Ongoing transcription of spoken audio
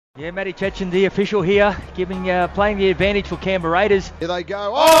Yeah, Matty Chechen, the official here, playing the advantage for Canberra Raiders. Here they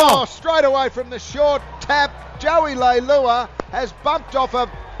go. Oh, straight away from the short tap. Joey Leilua has bumped off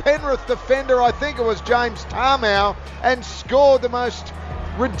a Penrith defender, I think it was James Tarmow, and scored the most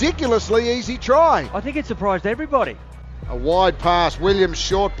ridiculously easy try. I think it surprised everybody. A wide pass, Williams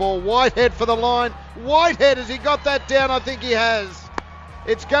short ball, Whitehead for the line. Whitehead, has he got that down? I think he has.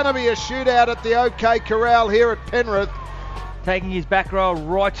 It's going to be a shootout at the OK Corral here at Penrith. Taking his back row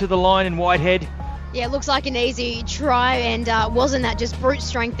right to the line in Whitehead. Yeah, it looks like an easy try, and wasn't that just brute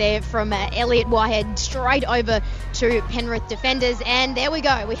strength there from Elliot Whitehead straight over to Penrith defenders, and there we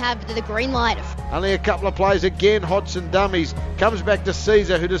go, we have the green light. Only a couple of plays again, Hodgson dummies, comes back to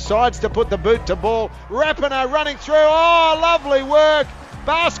Caesar, who decides to put the boot to ball. Rapinoe running through, oh, lovely work,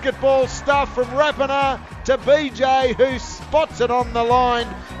 basketball stuff from Rapinoe to BJ, who spots it on the line,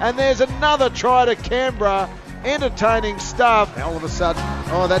 and there's another try to Canberra. Entertaining stuff. All of a sudden,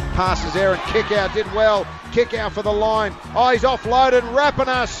 oh, that pass is there, and kick out did well. Kick out for the line. Oh, he's offloaded.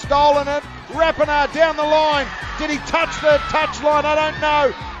 Rapinoe stolen it. Rapinoe down the line. Did he touch the touch line? I don't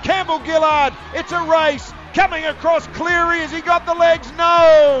know. Campbell Gillard. It's a race. Coming across Cleary. Has he got the legs?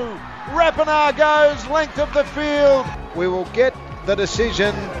 No. Rapinoe goes length of the field. We will get the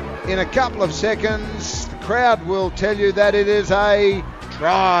decision in a couple of seconds. The crowd will tell you that it is a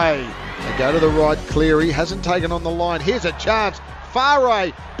try. They go to the right, Cleary hasn't taken on the line. Here's a chance.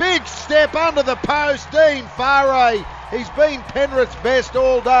 Farray, big step under the post. Dean Farray, he's been Penrith's best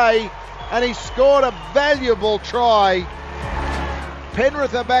all day, and he scored a valuable try.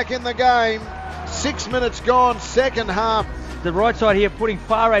 Penrith are back in the game. 6 minutes gone, second half. The right side here putting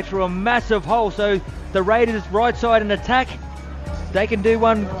Farray through a massive hole, so the Raiders right side in attack. They can do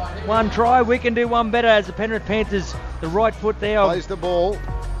one try, we can do one better as the Penrith Panthers, the right foot there. Plays the ball.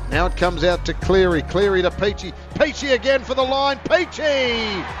 Now it comes out to Cleary. Cleary to Peachy. Peachy again for the line.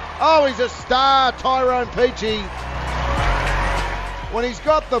 Peachy! Oh, he's a star, Tyrone Peachy. When he's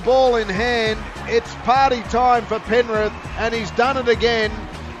got the ball in hand, it's party time for Penrith, and he's done it again.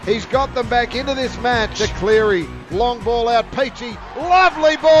 He's got them back into this match. To Cleary. Long ball out. Peachy.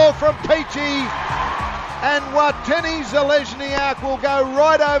 Lovely ball from Peachy. And Watene Zelezniak will go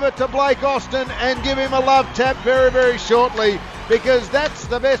right over to Blake Austin and give him a love tap very, very shortly, because that's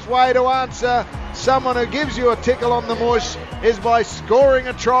the best way to answer someone who gives you a tickle on the mush, is by scoring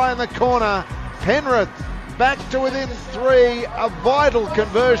a try in the corner. Penrith back to within 3, a vital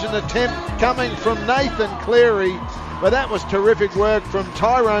conversion attempt coming from Nathan Cleary, but that was terrific work from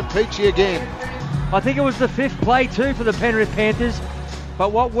Tyrone Peachy again. I think it was the 5th play too for the Penrith Panthers,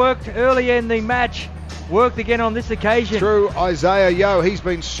 but what worked earlier in the match worked again on this occasion. Through Isaiah Yeo, he's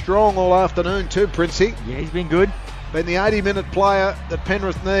been strong all afternoon too, Princey. Yeah, he's been good. Been the 80-minute player that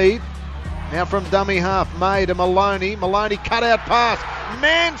Penrith need. Now from dummy half, May to Maloney. Maloney cut out pass.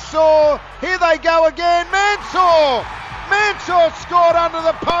 Mansour, here they go again. Mansour scored under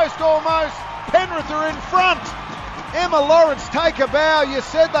the post almost. Penrith are in front. Emma Lawrence, take a bow. You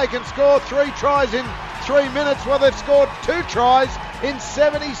said they can score 3 tries in 3 minutes. Well, they've scored 2 tries in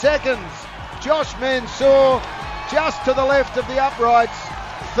 70 seconds. Josh Mansour just to the left of the uprights,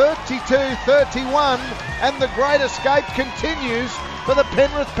 32-31, and the great escape continues for the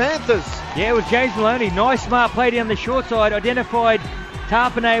Penrith Panthers. Yeah, it was James Maloney. Nice smart play down the short side. Identified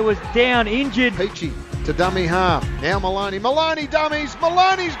Tarpanay was down, injured. Peachy to dummy half. Now Maloney. Maloney dummies.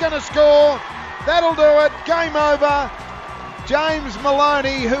 Maloney's going to score. That'll do it. Game over. James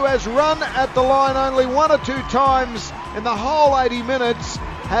Maloney, who has run at the line only 1 or 2 times in the whole 80 minutes,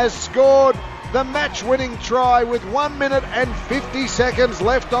 has scored the match-winning try with 1 minute and 50 seconds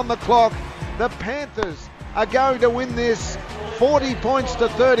left on the clock. The Panthers are going to win this 40 points to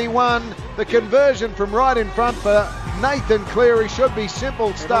 31. The conversion from right in front for Nathan Cleary should be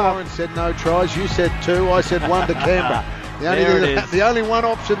simple stuff. Lawrence said no tries, you said 2, I said 1 to Canberra. The only one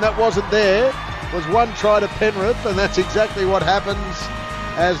option that wasn't there was 1 try to Penrith, and that's exactly what happens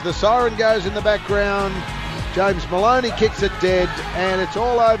as the siren goes in the background. James Maloney kicks it dead, and it's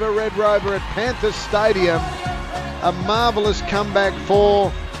all over Red Rover at Panthers Stadium. A marvellous comeback for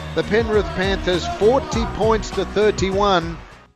the Penrith Panthers, 40 points to 31.